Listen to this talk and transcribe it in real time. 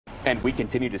And we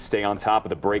continue to stay on top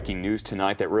of the breaking news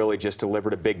tonight that really just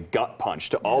delivered a big gut punch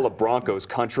to all of Broncos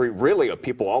country, really of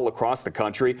people all across the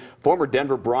country. Former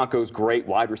Denver Broncos great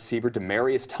wide receiver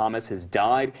Demaryius Thomas has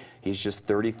died. He's just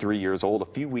 33 years old, a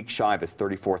few weeks shy of his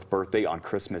 34th birthday on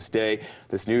Christmas Day.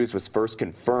 This news was first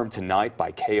confirmed tonight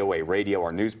by KOA Radio,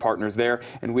 our news partners there.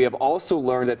 And we have also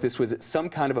learned that this was some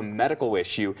kind of a medical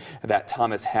issue that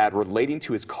Thomas had relating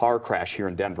to his car crash here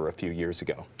in Denver a few years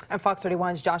ago. And Fox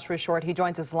 31's Joshua Short, he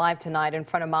joins us live tonight in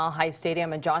front of Mile High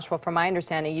Stadium. And Joshua, from my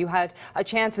understanding, you had a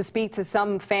chance to speak to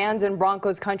some fans in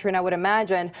Broncos country, and I would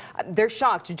imagine they're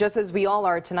shocked, just as we all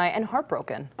are tonight, and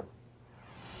heartbroken.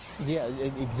 Yeah,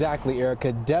 exactly,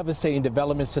 Erica. Devastating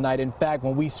developments tonight. In fact,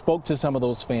 when we spoke to some of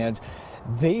those fans,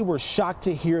 they were shocked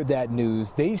to hear that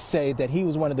news. They say that he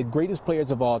was one of the greatest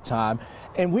players of all time.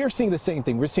 And we're seeing the same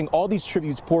thing. We're seeing all these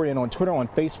tributes poured in on Twitter, on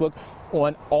Facebook,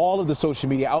 on all of the social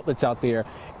media outlets out there.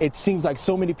 It seems like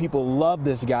so many people love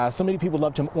this guy. So many people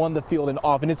loved him on the field and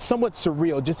off. And it's somewhat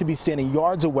surreal just to be standing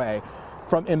yards away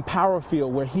from Empower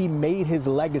Field, where he made his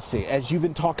legacy, as you've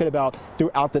been talking about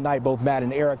throughout the night, both Matt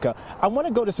and Erica. I want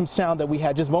to go to some sound that we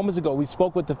had just moments ago. We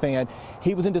spoke with the fan.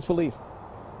 He was in disbelief.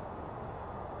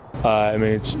 I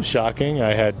mean, it's shocking.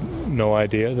 I had no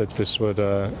idea that this would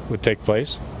take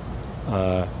place.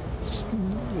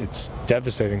 It's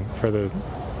devastating for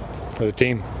the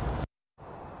team.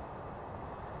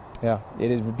 Yeah, it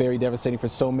is very devastating for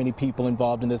so many people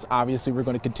involved in this. Obviously, we're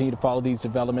going to continue to follow these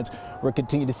developments. We're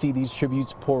continuing to see these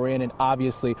tributes pour in, and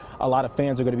obviously a lot of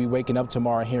fans are going to be waking up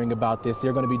tomorrow hearing about this.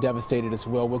 They're going to be devastated as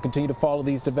well. We'll continue to follow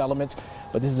these developments,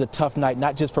 but this is a tough night,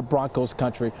 not just for Broncos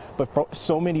country, but for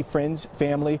so many friends,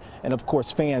 family, and of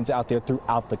course fans out there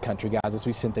throughout the country, guys, as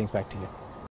we send things back to you.